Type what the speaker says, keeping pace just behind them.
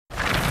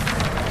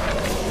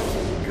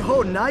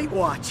Oh, Night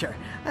Watcher.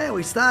 I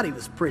always thought he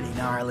was pretty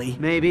gnarly.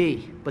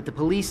 Maybe, but the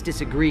police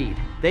disagreed.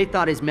 They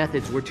thought his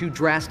methods were too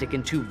drastic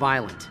and too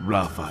violent.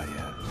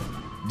 Raphael,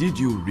 did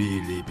you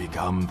really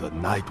become the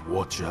Night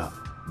Watcher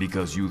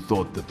because you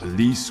thought the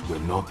police were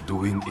not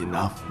doing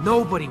enough?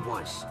 Nobody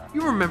was.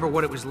 You remember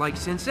what it was like,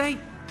 Sensei?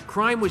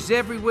 Crime was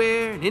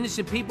everywhere, and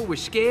innocent people were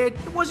scared.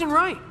 It wasn't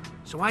right.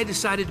 So I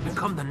decided to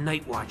become the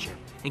Night Watcher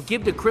and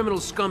give the criminal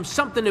scum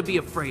something to be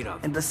afraid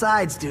of. And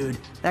besides, dude,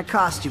 that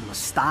costume was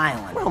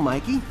styling. Well,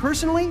 Mikey,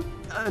 personally,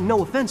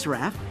 no offense,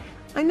 Raph,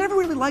 I never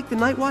really liked the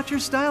Night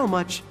Watcher's style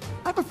much.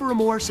 I prefer a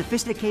more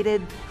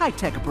sophisticated,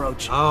 high-tech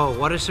approach. Oh,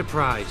 what a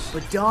surprise.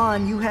 But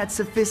Dawn, you had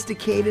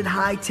sophisticated,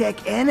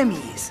 high-tech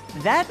enemies.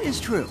 That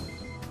is true.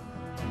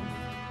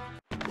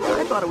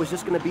 I thought it was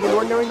just going to be an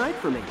ordinary night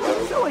for me,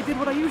 so I did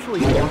what I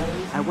usually do.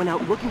 I went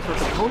out looking for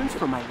components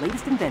for my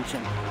latest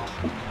invention.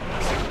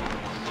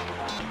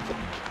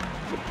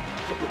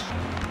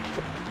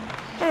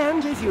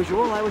 And, as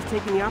usual, I was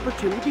taking the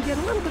opportunity to get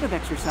a little bit of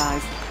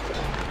exercise.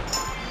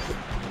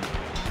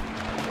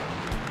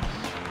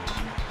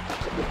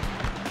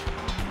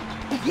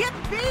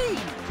 Yippee!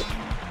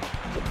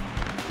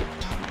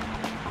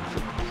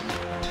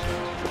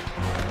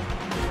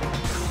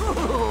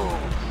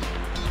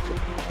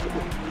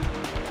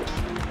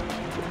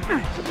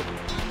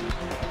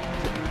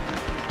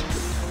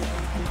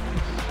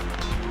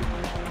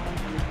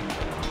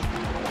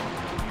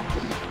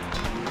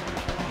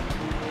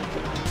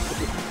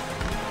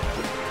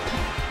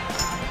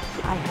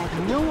 I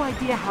had no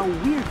idea how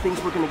weird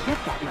things were going to get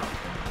that night.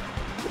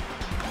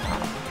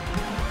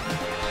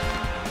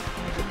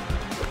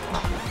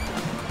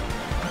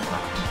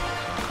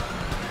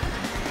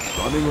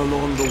 Running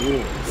along the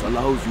walls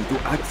allows you to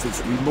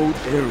access remote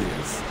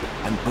areas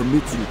and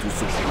permits you to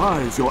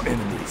surprise your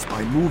enemies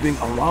by moving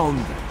around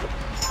them.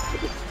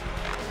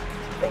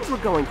 Things were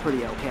going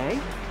pretty okay.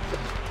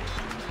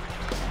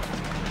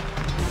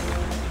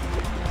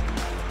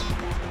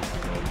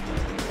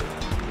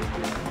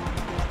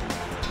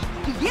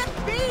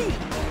 Yippee!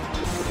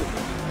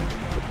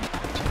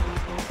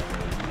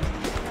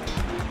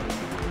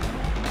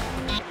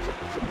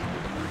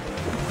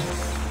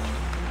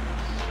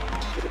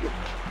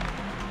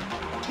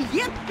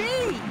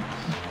 Yippee!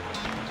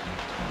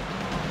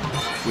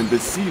 When the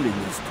ceiling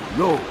is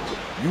too low,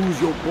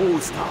 use your bow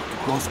staff to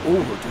cross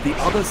over to the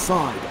other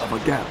side of a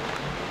gap.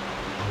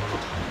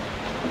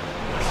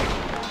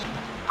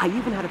 I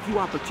even had a few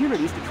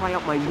opportunities to try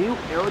out my new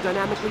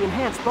aerodynamically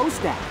enhanced bow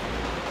staff.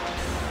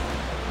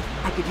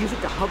 I could use it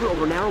to hover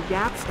over narrow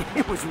gaps.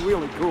 It was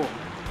really cool.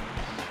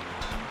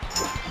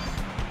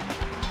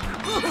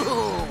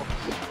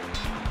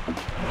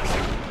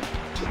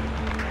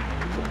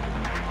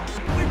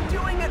 We're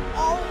doing it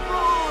all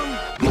wrong!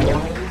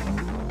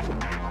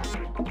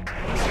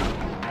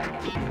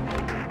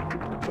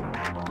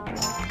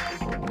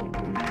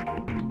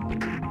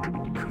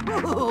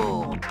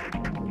 Cool!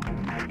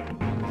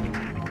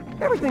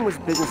 Everything was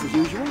business as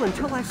usual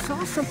until I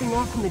saw something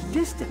off in the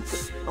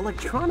distance.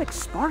 Electronics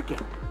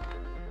sparking.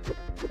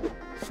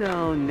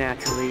 So,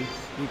 naturally,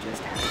 you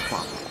just had to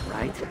follow,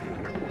 right?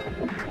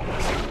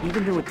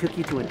 Even though it took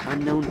you to an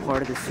unknown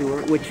part of the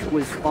sewer, which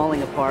was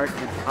falling apart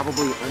and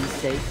probably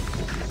unsafe?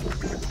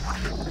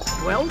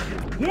 Well,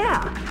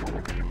 yeah!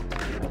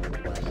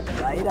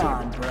 Right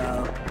on,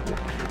 bro.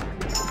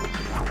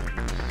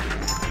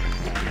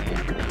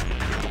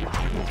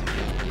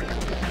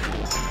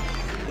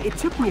 It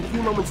took me a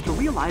few moments to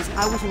realize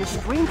I was in a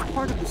strange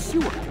part of the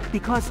sewer,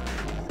 because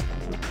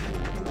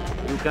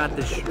You got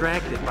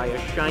distracted by a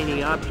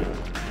shiny object.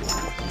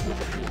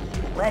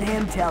 Let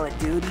him tell it,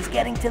 dude. He's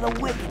getting to the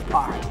wicked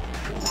part.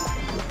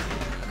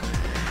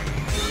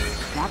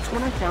 that's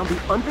when I found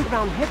the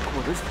underground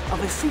headquarters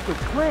of a secret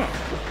clan.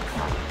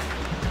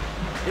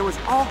 There was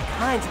all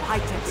kinds of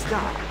high-tech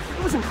stuff.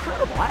 It was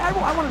incredible.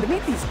 I wanted to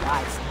meet these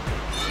guys.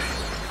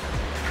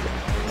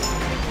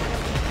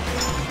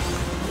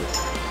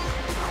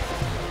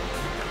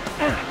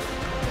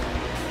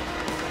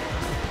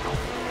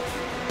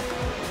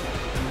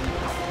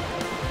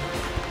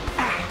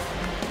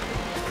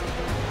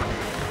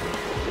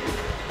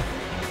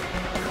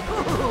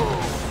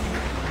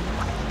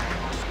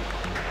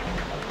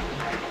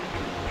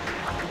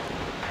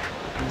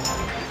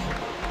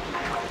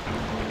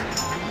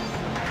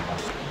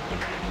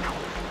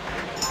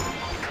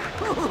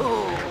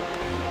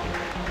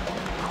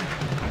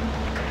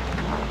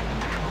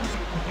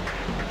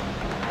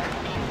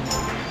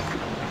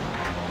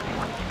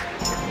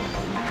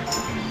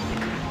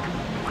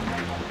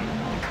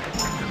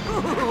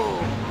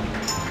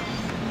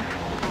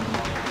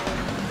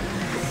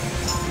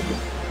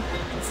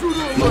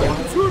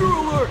 Intruder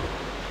alert!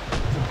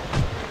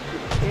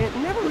 It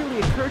never really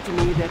occurred to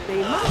me that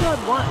they might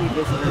not want any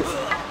visitors.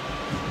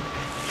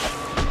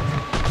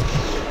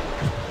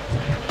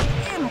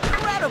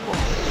 Incredible!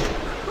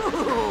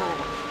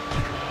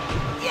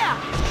 Yeah!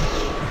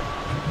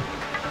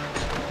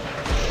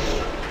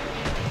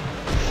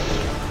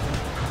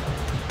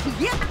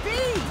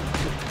 Yippee!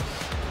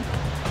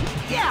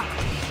 Yeah!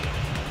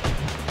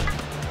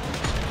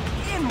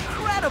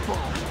 Incredible! Incredible!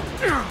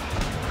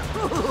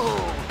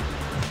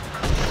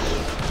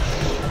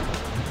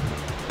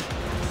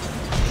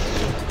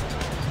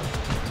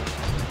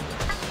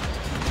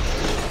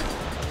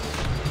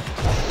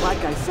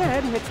 Like I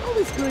said, it's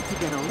always good to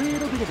get a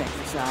little bit of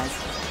exercise.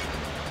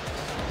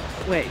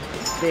 Wait,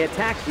 they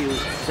attacked you,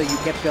 so you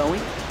kept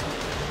going?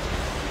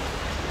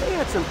 They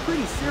had some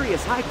pretty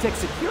serious high-tech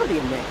security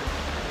in there.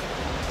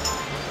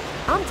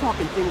 I'm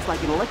talking things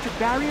like an electric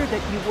barrier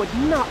that you would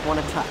not want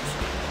to touch.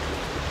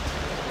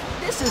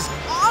 This is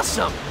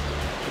awesome!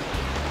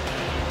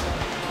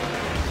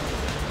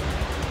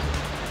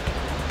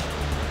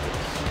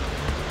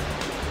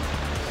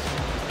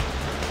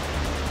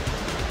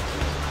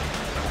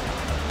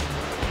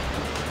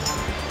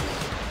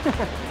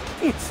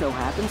 It so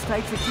happens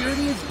tight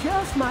security is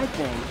just my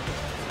thing.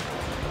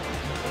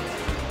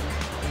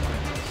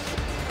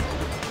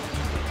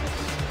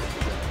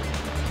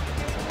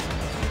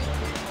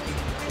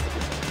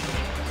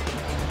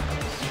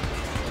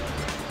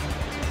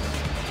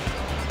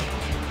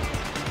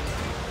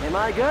 Am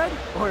I good,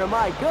 or am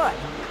I good?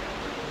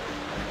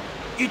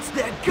 It's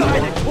that guy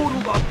that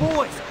totaled our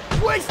boys!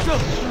 Waste him!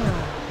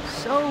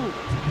 So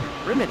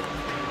primitive.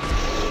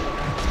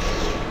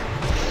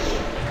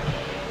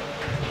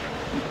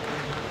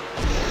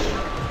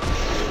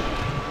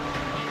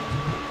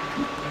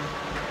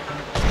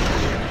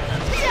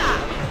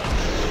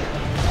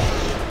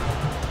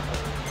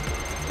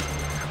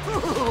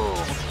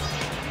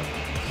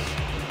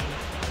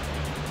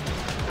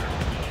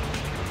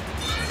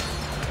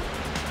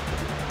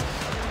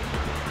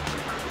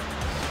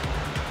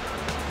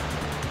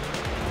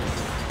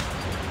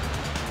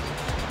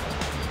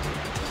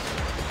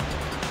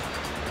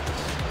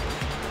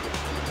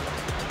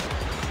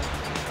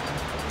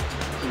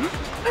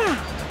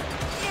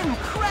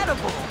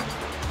 Incredible!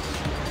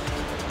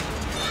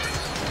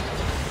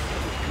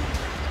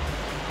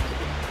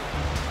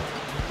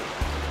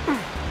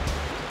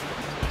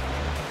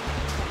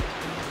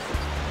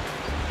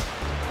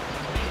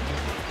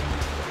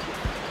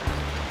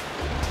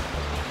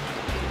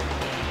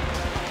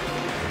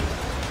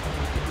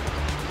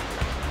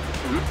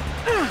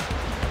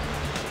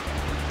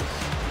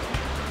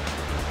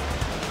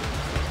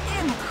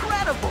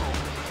 Incredible!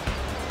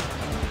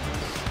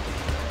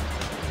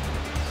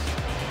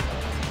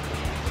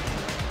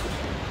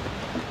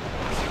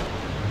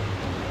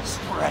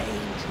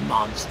 Strange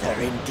monster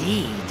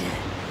indeed.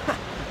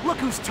 Look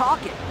who's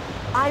talking.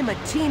 I'm a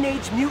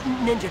teenage mutant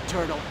ninja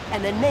turtle,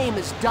 and the name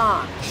is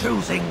Don.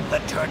 Choosing the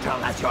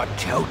turtle as your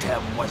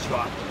totem was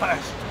your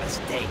first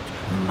mistake,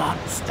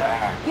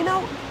 monster. You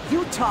know,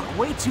 you talk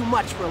way too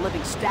much for a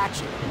living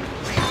statue.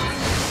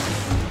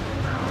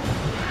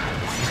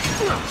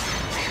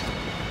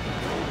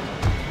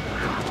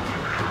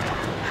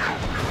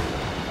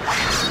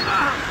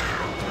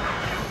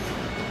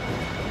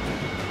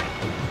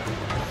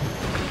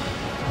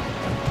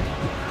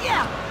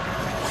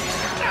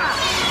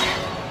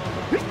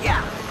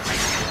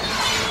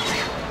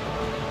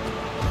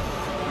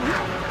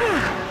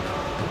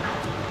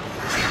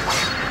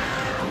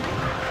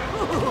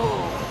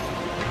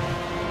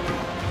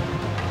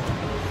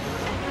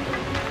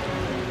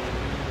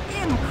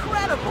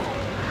 Incredible!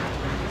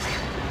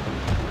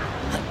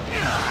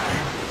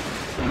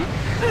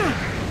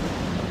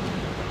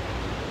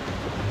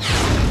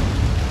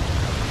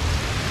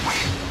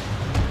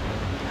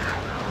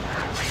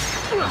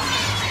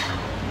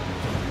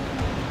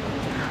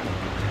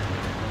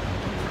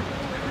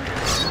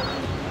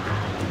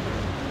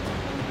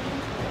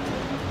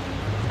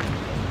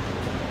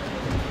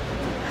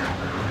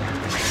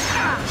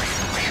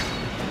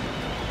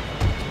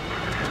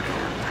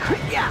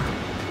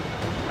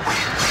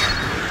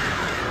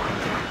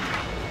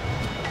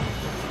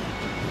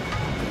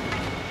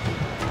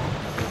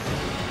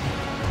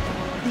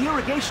 The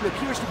irrigation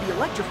appears to be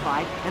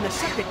electrified, and the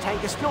septic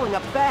tank is filling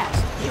up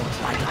fast. You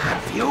try to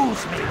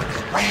confuse me with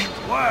strange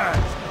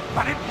words,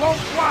 but it won't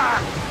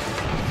work!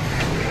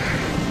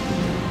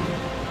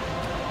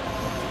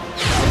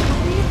 I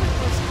believe it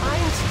was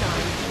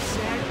Einstein who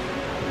said...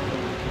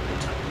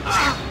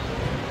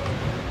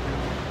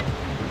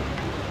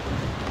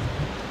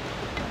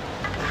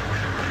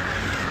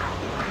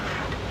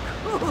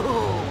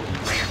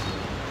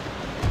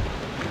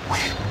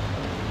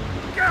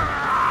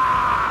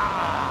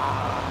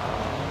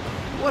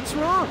 What's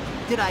wrong?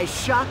 Did I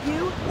shock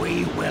you?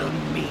 We will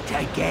meet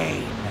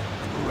again,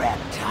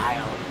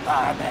 reptile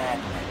vermin.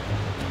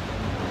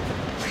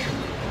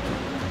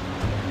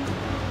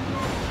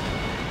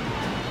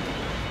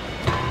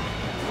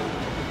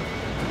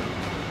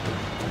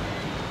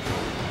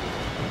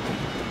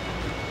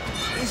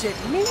 Is it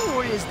me,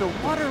 or is the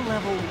water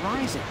level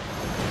rising?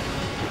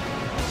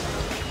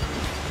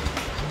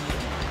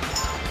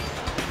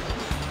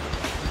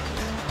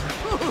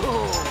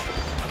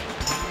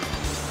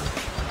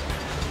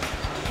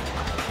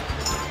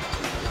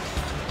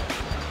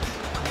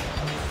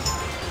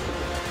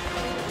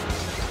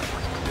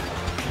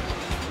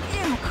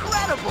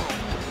 Incredible!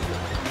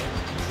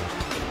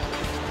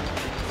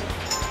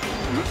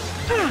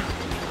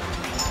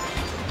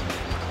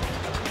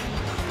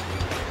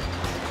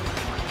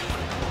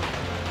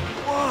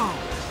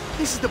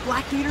 This is the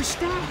Black Gator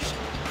stash.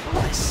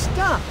 All this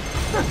stuff.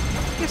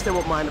 Huh. Guess they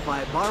won't mind if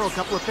I borrow a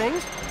couple of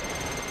things.